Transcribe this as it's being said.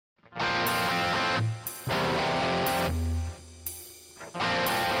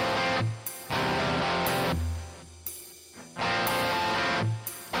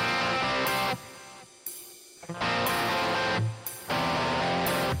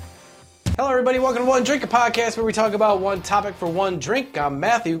Hello, everybody. Welcome to One Drink, a podcast where we talk about one topic for one drink. I'm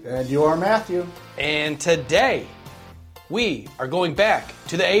Matthew. And you are Matthew. And today, we are going back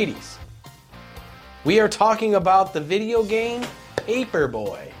to the 80s. We are talking about the video game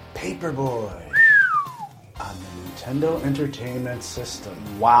Paperboy. Paperboy. On the Nintendo Entertainment System.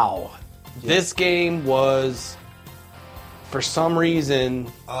 Wow. Yeah. This game was, for some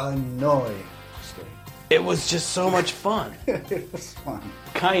reason... annoying. It was just so much fun. It was fun.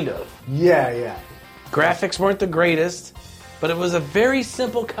 Kind of. Yeah. Graphics weren't the greatest, but it was a very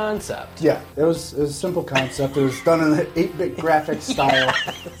simple concept. Yeah, it was a simple concept. It was done in the 8-bit graphics style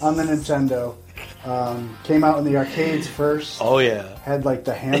on the Nintendo. Came out in the arcades first. Oh, yeah. Had like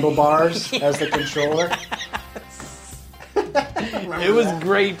the handlebars as the controller. It was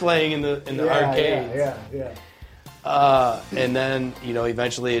great playing in the arcades. Yeah. And then,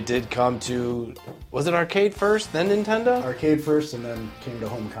 eventually it did come to... Was it arcade first, then Nintendo? Arcade first, and then came to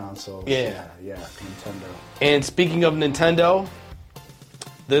home consoles. Yeah, Nintendo. And speaking of Nintendo,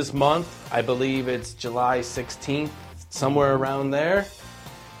 this month, I believe it's July 16th, somewhere around there.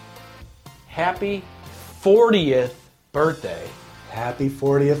 Happy 40th birthday. Happy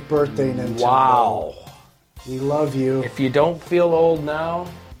 40th birthday, Nintendo. Wow. We love you. If you don't feel old now...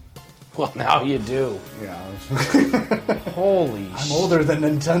 Well, now you do. Yeah. Holy I'm older than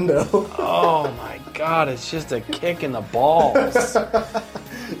Nintendo. Oh, my God. It's just a kick in the balls.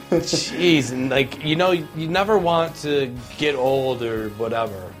 Jeez. And, you never want to get old or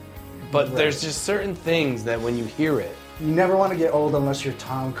whatever. But right. There's just certain things that when you hear it. You never want to get old unless you're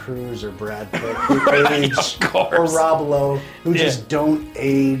Tom Cruise or Brad Pitt, who age, of course. Or Rob Lowe, who just don't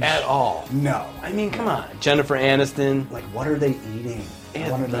age. At all. No. I mean, come on. Jennifer Aniston. Like, what are they eating?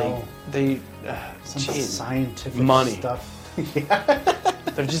 I want to know. Some scientific stuff. Yeah.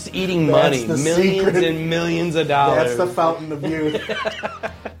 They're just eating money. Millions secret. And millions of dollars. That's the fountain of youth.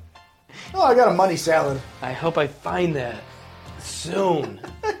 Oh, I got a money salad. I hope I find that soon.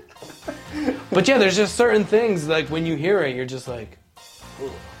 But yeah, there's just certain things, like when you hear it, you're just like,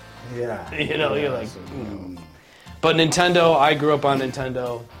 ooh. Yeah. You're like, But Nintendo, I grew up on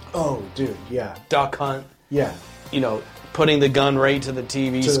Nintendo. Oh, dude, yeah. Duck Hunt. Yeah. Putting the gun right to the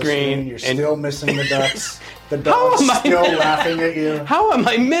TV screen. You're still missing the ducks. The dog's still laughing at you. How am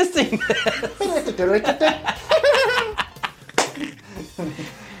I missing this?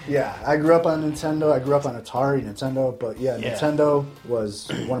 Yeah, I grew up on Nintendo. I grew up on Atari, Nintendo. But yeah, Nintendo was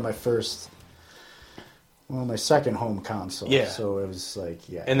one of my second home consoles. Yeah. So it was like,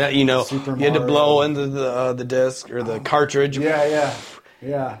 And that, you had to blow into the disc or the cartridge.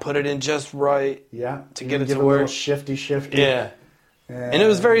 Yeah. Put it in just right. Yeah. To get it to a work. Shifty. Yeah. And it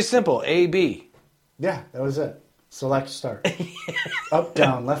was very simple. A, B. Yeah, that was it. Select start. Up,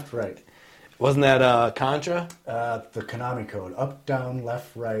 down, left, right. Wasn't that Contra? The Konami code. Up, down,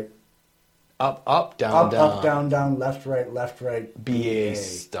 left, right. Up, down, down. Up, down, left, right. BA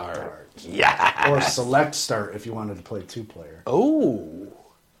start. Yeah. Or select start if you wanted to play 2-player. Oh.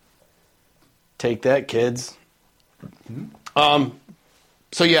 Take that, kids. Mm-hmm.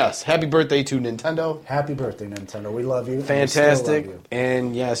 So yes, happy birthday to Nintendo. Happy birthday, Nintendo. We love you. Fantastic. Love you.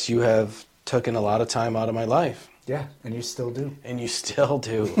 And yes, you have taken a lot of time out of my life. Yeah, and you still do. And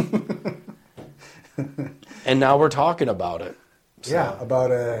now we're talking about it. So. Yeah,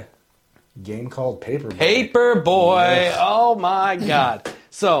 about a game called Paperboy. Paperboy. Yes. Oh my God.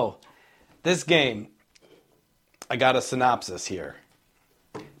 So, this game, I got a synopsis here.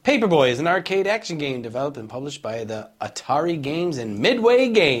 Paperboy is an arcade action game developed and published by the Atari Games and Midway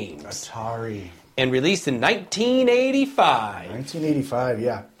Games. Atari. And released in 1985. 1985,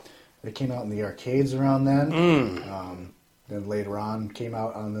 yeah. It came out in the arcades around then. Then later on came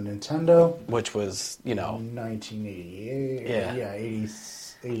out on the Nintendo. Which was, 1988. Yeah,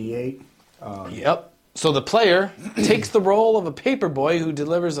 88. Yep. So the player takes the role of a paperboy who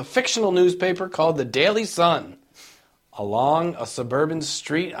delivers a fictional newspaper called the Daily Sun along a suburban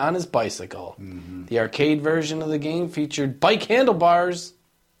street on his bicycle. Mm-hmm. The arcade version of the game featured bike handlebars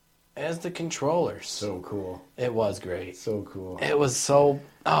as the controllers. So cool. It was great. So cool. It was so...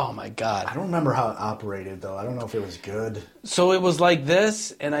 Oh, my God. I don't remember how it operated, though. I don't know if it was good. So it was like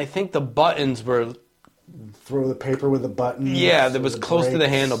this, and I think the buttons were... Throw the paper with the buttons. Yeah, that was close to the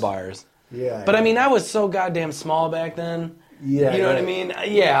handlebars. Yeah. But, I mean, I was so goddamn small back then. Yeah. You know what I mean?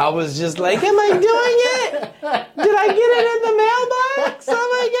 Yeah, I was just like, am I doing it? Did I get it in the mailbox? Oh,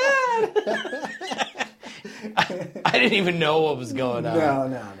 my God. I didn't even know what was going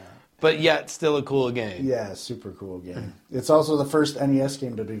on. No. But yet, still a cool game. Yeah, super cool game. It's also the first NES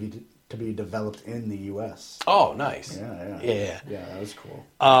game to be developed in the U.S. Oh, nice. Yeah. Yeah, that was cool.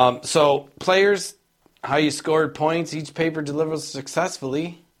 So, players, how you scored points, each paper delivers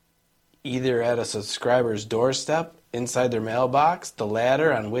successfully. either at a subscriber's doorstep, inside their mailbox, the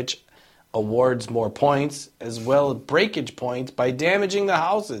ladder on which awards more points, as well as breakage points by damaging the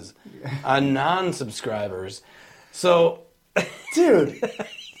houses on non-subscribers. So, dude,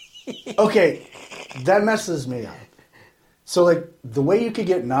 okay, that messes me up. So, like, the way you could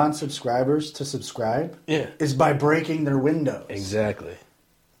get non-subscribers to subscribe is by breaking their windows. Exactly.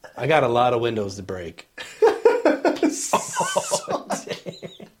 I got a lot of windows to break.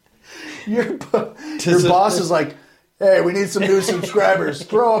 Your boss is like, hey, we need some new subscribers.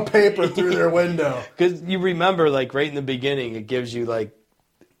 Throw a paper through their window. Because you remember, like, right in the beginning, it gives you, like,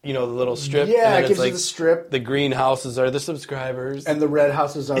 you know, the little strip. Yeah, and it gives like, you the strip. The green houses are the subscribers. And the red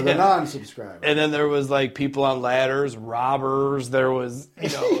houses are the non-subscribers. And then there was, like, people on ladders, robbers. There was, you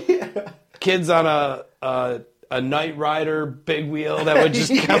know, kids on a Knight Rider big wheel that would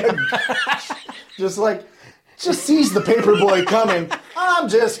just come. Just sees the Paperboy coming. I'm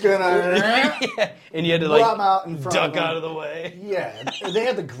just gonna. And you had to, like, duck out of the way. Yeah, they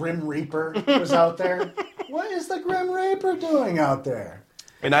had the Grim Reaper was out there. What is the Grim Reaper doing out there?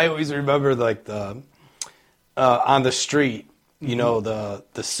 And I always remember, like, the on the street, you know,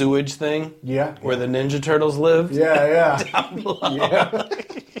 the sewage thing. Yeah. Where the Ninja Turtles lived. Yeah. Down below. Yeah.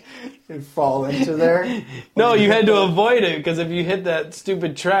 You'd fall into there. No, you had to avoid it, because if you hit that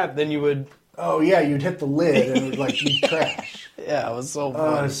stupid trap, then you would. Oh yeah, you'd hit the lid and it would, like, you'd crash. Yeah, it was so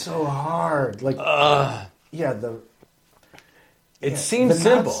fun. It's so hard. Like, It seems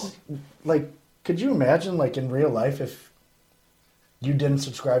simple. Like, could you imagine, like, in real life, if you didn't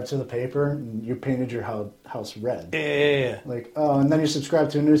subscribe to the paper and you painted your house red? Yeah. Like, and then you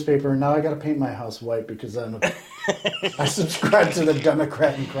subscribe to a newspaper, and now I got to paint my house white because I subscribe to the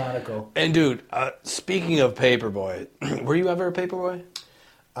Democrat and Chronicle. And dude, speaking of Paperboy, were you ever a Paperboy?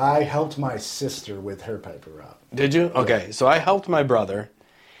 I helped my sister with her paper route. Did you? Okay, so I helped my brother,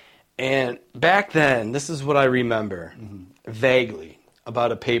 and back then, this is what I remember vaguely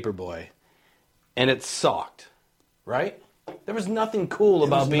about a Paperboy, and it sucked, right? There was nothing cool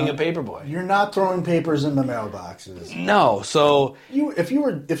about being a Paperboy. You're not throwing papers into mailboxes. No, so if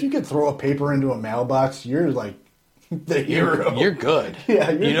you could throw a paper into a mailbox, you're like the hero. You're good.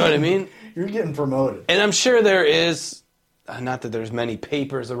 Yeah, you know what I mean? You're getting promoted. And I'm sure there is. Not that there's many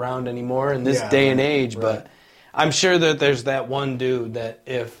papers around anymore in this day and age, but I'm sure that there's that one dude that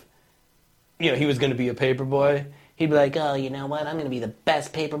if, you know, he was going to be a paperboy, he'd be like, oh, you know what, I'm going to be the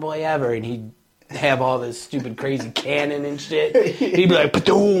best paperboy ever, and he'd have all this stupid crazy cannon and shit. He'd be like,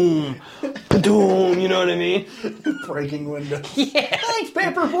 pa-doom, pa-doom, you know what I mean? Breaking windows. Yeah. Thanks,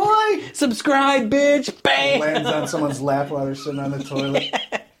 paperboy! Subscribe, bitch, bam! Lands on someone's lap while they're sitting on the toilet.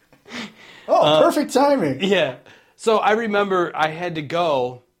 Yeah. Oh, perfect timing. Yeah. So I remember I had to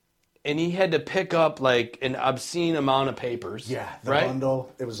go, and he had to pick up, like, an obscene amount of papers. Yeah, the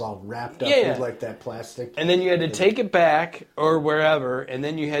bundle. It was all wrapped up with, like, that plastic. And then you had to take it back or wherever, and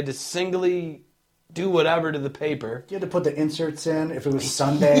then you had to singly do whatever to the paper. You had to put the inserts in if it was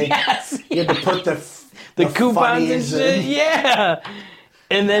Sunday. Yes. You had to put the coupons and shit. Yeah.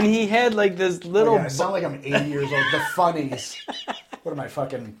 And then he had, like, this little... I sound like I'm 80 years old. The funnies. What am I,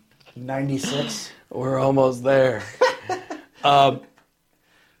 fucking 96? We're almost there. And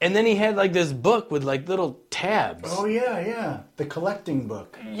then he had, like, this book with, like, little tabs. Oh, yeah. The collecting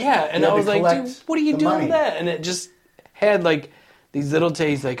book. Yeah, and I was like, dude, what are you doing with that? And it just had, like, these little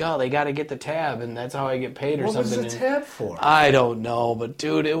tabs, like, oh, they got to get the tab, and that's how I get paid or something. What was the tab for? I don't know, but,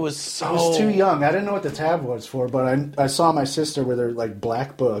 dude, it was so... I was too young. I didn't know what the tab was for, but I saw my sister with her, like,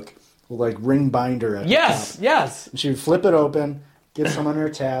 black book with, like, ring binder at the top. Yes. And she would flip it open, get some on her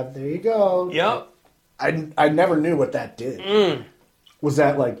tab. There you go. Yep. I never knew what that did. Was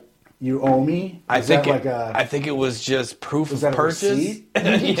that like you owe me? I think it was just proof of purchase. Receipt?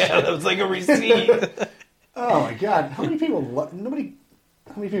 Yeah, that was like a receipt. Oh my god! How many people lost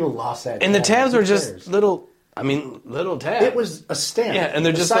that? And the tabs were just little tabs. It was a stamp. Yeah, and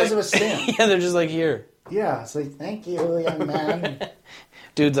they're just the size like, of a stamp. Yeah, they're just like here. Yeah, it's like thank you, young man.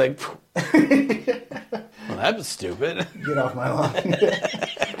 Dude's like, well, that was stupid. Get off my lawn.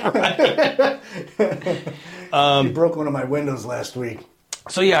 He broke one of my windows last week.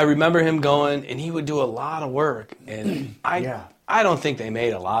 So yeah, I remember him going, and he would do a lot of work, and I don't think they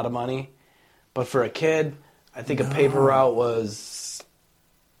made a lot of money, but for a kid, I think a paper route was.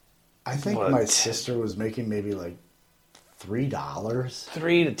 I think my sister was making maybe like $3, $3 to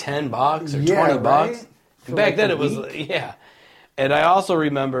 $10 or $20. Right? Back then it was and I also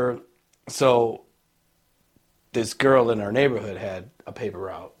remember this girl in our neighborhood had a paper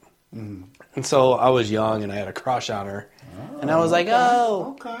route. Mm. And so I was young and I had a crush on her. And I was like,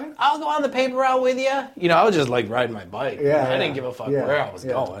 I'll go on the paper route with you. You know, I was just like riding my bike. I didn't give a fuck where I was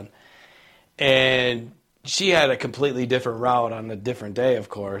going. And she had a completely different route on a different day, of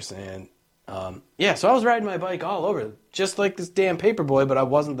course. And so I was riding my bike all over, just like this damn Paperboy, but I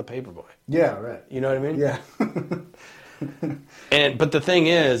wasn't the Paperboy. Yeah, right. You know what I mean? Yeah. But the thing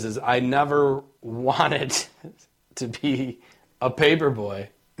is I never wanted to be a Paperboy.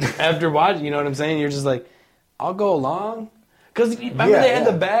 After watching, you know what I'm saying? You're just like, I'll go along. Because remember they had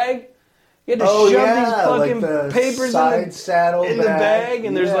the bag? You had to shove these fucking like papers in the bag,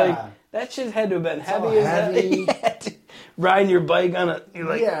 and there's like, that shit had to have been heavy as hell. Riding your bike on a, you're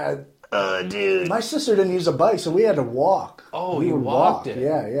like, dude. My sister didn't use a bike, so we had to walk. Oh, we would walk it?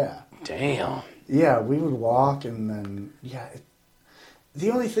 Yeah. Damn. Yeah, we would walk, and then,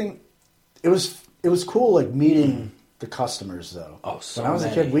 the only thing, it was cool, like, meeting the customers, though. Oh, so when I was a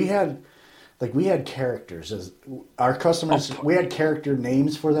kid, we had characters as our customers. We had character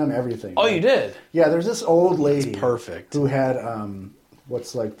names for them, everything. Oh, you did? Yeah, there's this old lady. That's perfect. Who had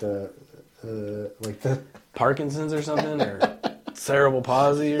what's like the Parkinson's or something, or cerebral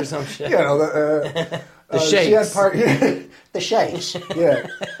palsy or some shit. Yeah, the shakes. She had the shakes. Yeah,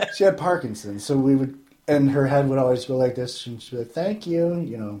 she had Parkinson's, so we would, and her head would always go like this, and she'd be like, "Thank you,"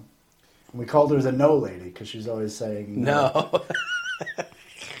 you know. And we called her the No Lady because she's always saying no.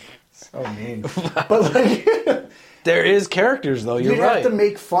 So mean. But like, there is characters though. You'd have to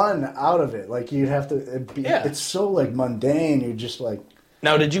make fun out of it. Like you'd have to. It's so like mundane. You're just like.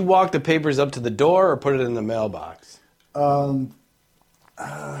 Now, did you walk the papers up to the door or put it in the mailbox?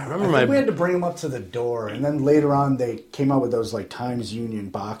 I remember we had to bring them up to the door, and then later on they came out with those like Times Union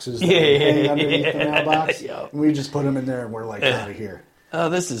boxes that hang underneath the mailbox, and we just put them in there, and we're like out of here. Oh,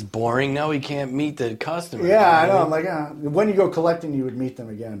 this is boring. Now we can't meet the customer. Yeah, I know. I'm like, when you go collecting, you would meet them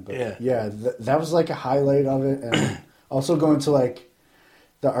again. But that was like a highlight of it, and also going to like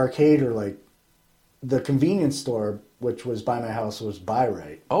the arcade or like the convenience store, which was by my house, was Buy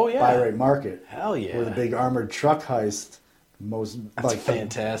Right. Oh yeah, Buy Right Market. Hell yeah, where the big armored truck heist. That's like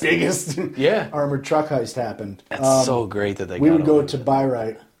fantastic. The biggest armored truck heist happened. That's so great that we would go to Buy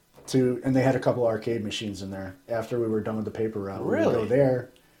Right and they had a couple arcade machines in there. After we were done with the paper route, we would go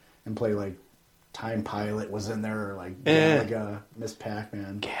there and play like Time Pilot was in there, or like Galaga, Miss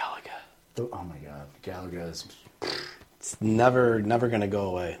Pac-Man. Galaga. Oh my god, Galaga is. It's never gonna go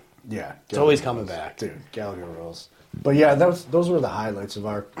away. Yeah, it's always coming back, dude. Galaga rules. But yeah, those were the highlights of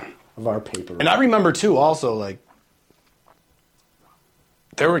our paper route. And I remember too, also like.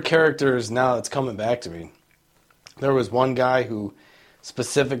 There were characters, now it's coming back to me. There was one guy who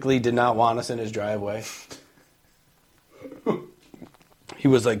specifically did not want us in his driveway. He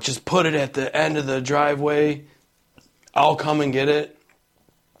was like, just put it at the end of the driveway. I'll come and get it.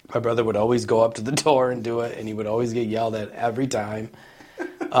 My brother would always go up to the door and do it, and he would always get yelled at every time.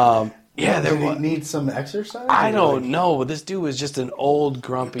 Did he need some exercise? I don't know, but this dude was just an old,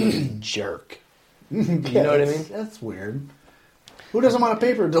 grumpy jerk. You know what I mean? That's weird. Who doesn't want a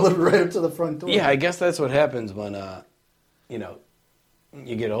paper delivered right up to the front door? Yeah, I guess that's what happens when,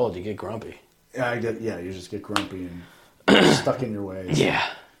 you get old. You get grumpy. Yeah, you just get grumpy and stuck in your ways. Yeah.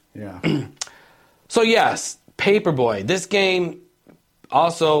 Yeah. So, yes, Paperboy. This game,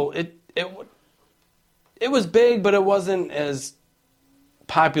 also, it was big, but it wasn't as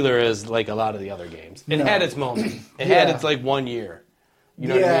popular as, like, a lot of the other games. It had its moment. It had its, like, 1 year. You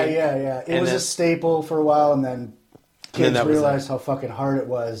know what I mean? Yeah. It was a staple for a while, and then... Kids realized how fucking hard it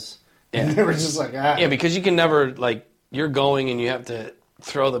was. Yeah. And they were just like, Yeah, because you can never, like, you're going and you have to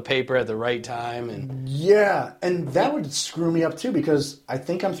throw the paper at the right time. And yeah, and that would screw me up too, because I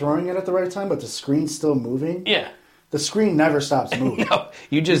think I'm throwing it at the right time, but the screen's still moving. Yeah. The screen never stops moving. No,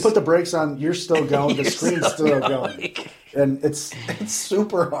 you put the brakes on, you're still going, the screen's still going. And it's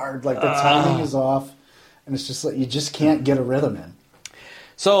super hard. Like, the timing is off, and it's just like, you just can't get a rhythm in.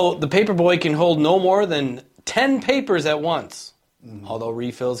 So, the Paperboy can hold no more than 10 papers at once. Although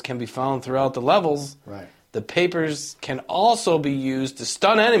refills can be found throughout the levels, the papers can also be used to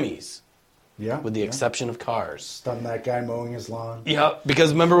stun enemies. Yeah. With the exception of cars. Stun that guy mowing his lawn. Yeah,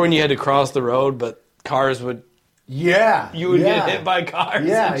 because remember when you had to cross the road, but cars would... Yeah. You would get hit by cars.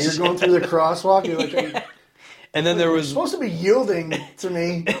 Yeah, you're going through the crosswalk. You're like... And then there was... You're supposed to be yielding to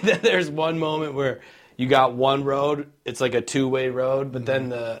me. And then there's one moment where... You got one road, it's like a two-way road, but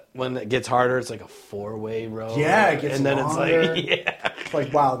then when it gets harder, it's like a four-way road. Yeah, it gets longer. It's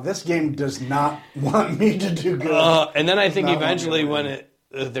like, wow, this game does not want me to do good. And then I think eventually when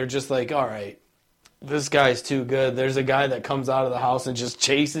they're just like, all right, this guy's too good. There's a guy that comes out of the house and just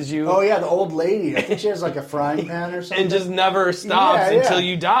chases you. Oh, yeah, the old lady. I think she has like a frying pan or something. And just never stops until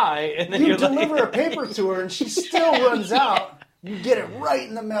you die. And then you deliver a paper to her and she still runs out. You get it right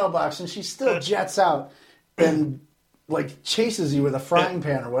in the mailbox, and she still jets out. And like chases you with a frying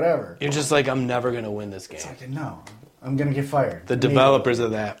pan or whatever. You're just like, I'm never going to win this game. It's like, no, I'm going to get fired. The developers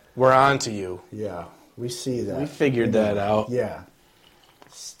of that, we're on to you. Yeah, we see that. We figured that out. Yeah.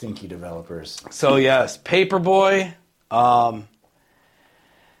 Stinky developers. So, yes, Paperboy.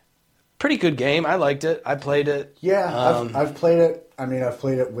 Pretty good game. I liked it. I played it. Yeah, I've played it. I mean, I've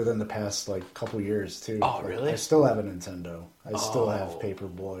played it within the past, like, couple years, too. Oh, really? I still have a Nintendo. I still have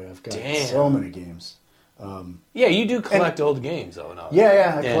Paperboy. I've got so many games. Yeah, you do collect old games, though. No?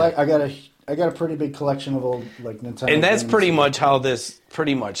 Yeah. I got a pretty big collection of old, like, Nintendo And that's games. pretty much how this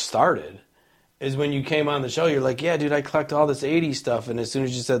pretty much started. Is when you came on the show, you're like, yeah, dude, I collect all this 80s stuff. And as soon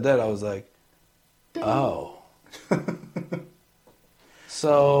as you said that, I was like, oh.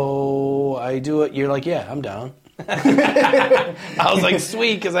 So I do it. You're like, yeah, I'm down. I was like,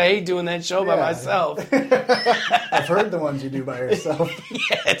 sweet, because I hate doing that show by myself. I've heard the ones you do by yourself.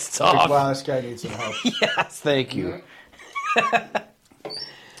 Yeah, it's tough. Like, wow, this guy needs some help. Yes, thank you.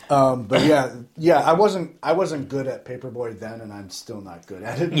 But yeah, I wasn't good at Paperboy then, and I'm still not good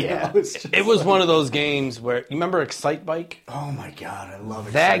at it. Yeah, it was one of those games where you remember Excite Bike. Oh my god, I love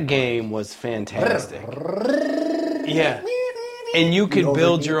it. That game was fantastic. Yeah, and you could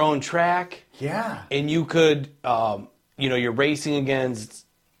build your own track. Yeah, and you could, you're racing against,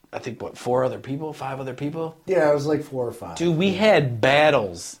 I think, 5 other people? Yeah, it was like 4 or 5. Dude, we had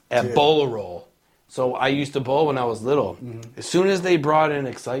battles at Bowl Roll. So I used to bowl when I was little. Mm-hmm. As soon as they brought in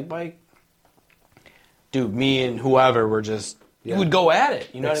Excite Bike, dude, me and whoever were just, you would go at it.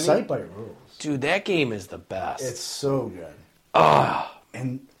 You know what I mean? Excite Bike rules. Dude, that game is the best. It's so good.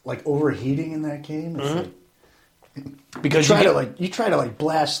 And like overheating in that game, it's like, because you try to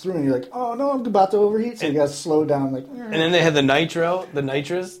blast through and you're like, oh no, I'm about to overheat, so you got to slow down. Like, and then they had the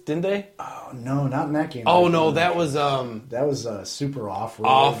nitrous, didn't they? Oh no, not in that game. Oh no, that was super off-road.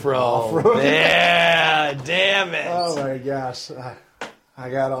 Off-road. Yeah, damn it. Oh my gosh, I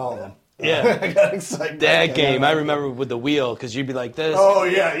got all of them. Yeah, I got excited. That game, I remember with the wheel, because you'd be like this. Oh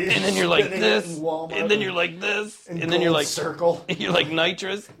yeah, and then you're like this, and then you're like this, and then you're like circle. You're like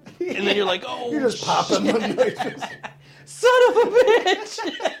nitrous, and then you're like, oh, you're just popping the nitrous. Son of a bitch!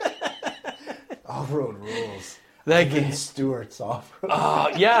 Off-road rules. That game, Stewart's off-road. Oh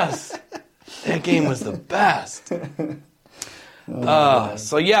yes, that game was the best.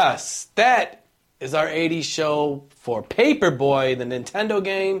 So yes, that is our '80s show for Paperboy, the Nintendo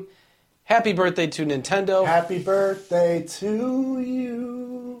game. Happy birthday to Nintendo. Happy birthday to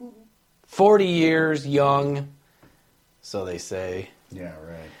you. 40 years young, so they say. Yeah,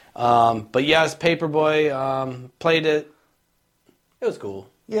 right. But yes, Paperboy, played it. It was cool.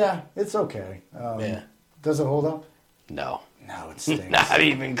 Yeah, it's okay. Yeah. Does it hold up? No. No, it stinks. Not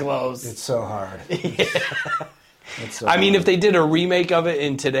even close. It's so hard. Yeah. It's so I mean, hard. if they did a remake of it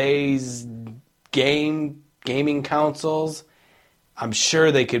in today's gaming consoles, I'm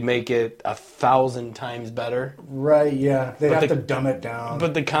sure they could make it 1,000 times better. Right, yeah. They'd have to dumb it down.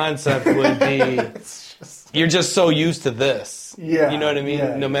 But the concept would be, you're just so used to this. Yeah. You know what I mean?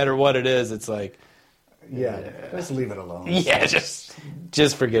 Yeah. No matter what it is, it's like... Yeah, just leave it alone. Yeah,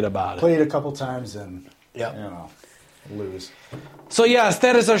 just forget about it. Play it a couple times and, Yep. Lose. So yes,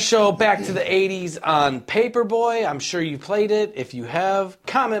 that is our show back to the 80s on Paperboy. I'm sure you played it. If you have,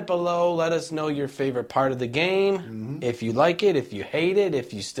 comment below. Let us know your favorite part of the game. Mm-hmm. If you like it, if you hate it,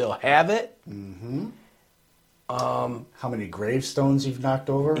 if you still have it. Mm-hmm. How many gravestones you've knocked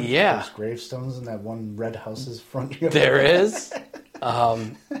over? Yeah. There's gravestones in that one red house's front yard. There is.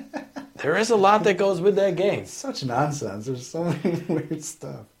 There is a lot that goes with that game. It's such nonsense. There's so many weird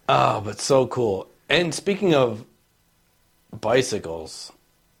stuff. Oh, but so cool. And speaking of bicycles,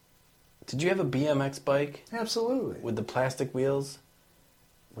 did you have a BMX bike? Absolutely. With the plastic wheels?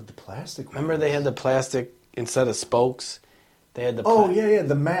 With the plastic wheels? Remember they had the plastic, instead of spokes, they had the... yeah,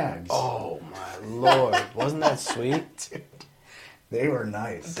 the mags. Oh, my Lord. Wasn't that sweet? Dude, they were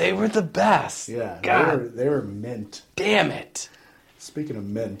nice. They were the best. Yeah. God. They were mint. Damn it. Speaking of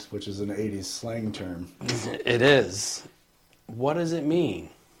mint, which is an 80s slang term. It is. What does it mean?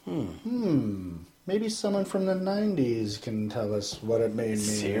 Maybe someone from the 90s can tell us what it may mean.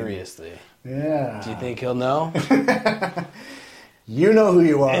 Seriously. Yeah. Do you think he'll know? You know who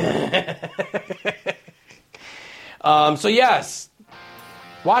you are. So yes,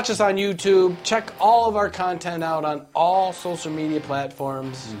 watch us on YouTube. Check all of our content out on all social media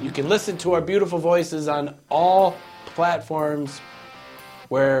platforms. Mm-hmm. You can listen to our beautiful voices on all platforms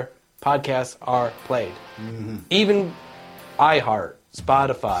where podcasts are played. Mm-hmm. Even iHeart,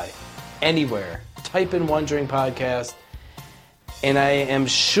 Spotify, anywhere. Type in Wondering Podcast, and I am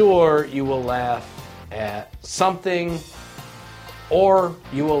sure you will laugh at something, or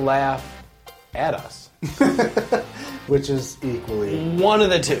you will laugh at us. Which is equally. One of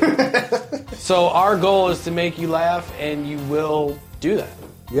the two. So our goal is to make you laugh, and you will do that.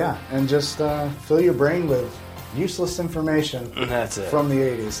 Yeah, and just fill your brain with useless information. That's it. From the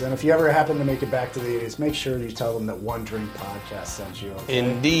 80s. And if you ever happen to make it back to the 80s, make sure you tell them that One Drink Podcast sent you. Okay?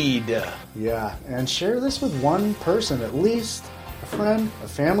 Indeed. Yeah, and share this with one person, at least a friend, a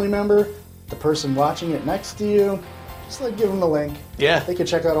family member, the person watching it next to you. Just give them the link. Yeah. They can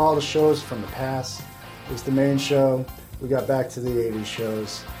check out all the shows from the past. There's the main show. We got back to the 80s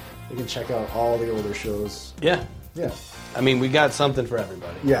shows. They can check out all the older shows. Yeah. Yeah. I mean, we got something for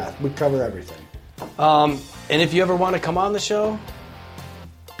everybody. Yeah, we cover everything. And if you ever want to come on the show,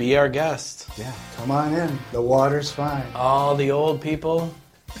 be our guest. Yeah, come on in. The water's fine. All the old people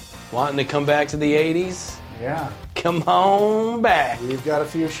wanting to come back to the 80s, yeah, come on back. We've got a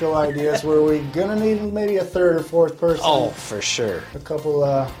few show ideas where we're going to need maybe a third or fourth person. Oh, for sure. A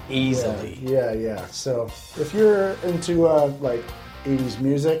couple, easily. Yeah. So if you're into, 80s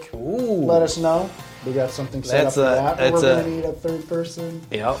music, ooh, let us know. We got something set up for that. We're going to need a third person.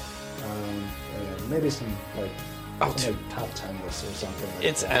 Yep. And maybe some top 10 lists or something.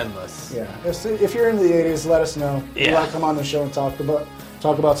 It's endless. Yeah. If you're into the 80s, let us know. Yeah. You want to come on the show and talk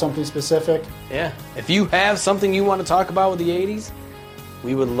about something specific? Yeah. If you have something you want to talk about with the 80s,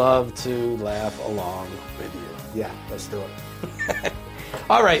 we would love to laugh along with you. Yeah, let's do it.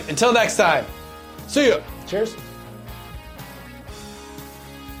 All right. Until next time. See ya. Cheers.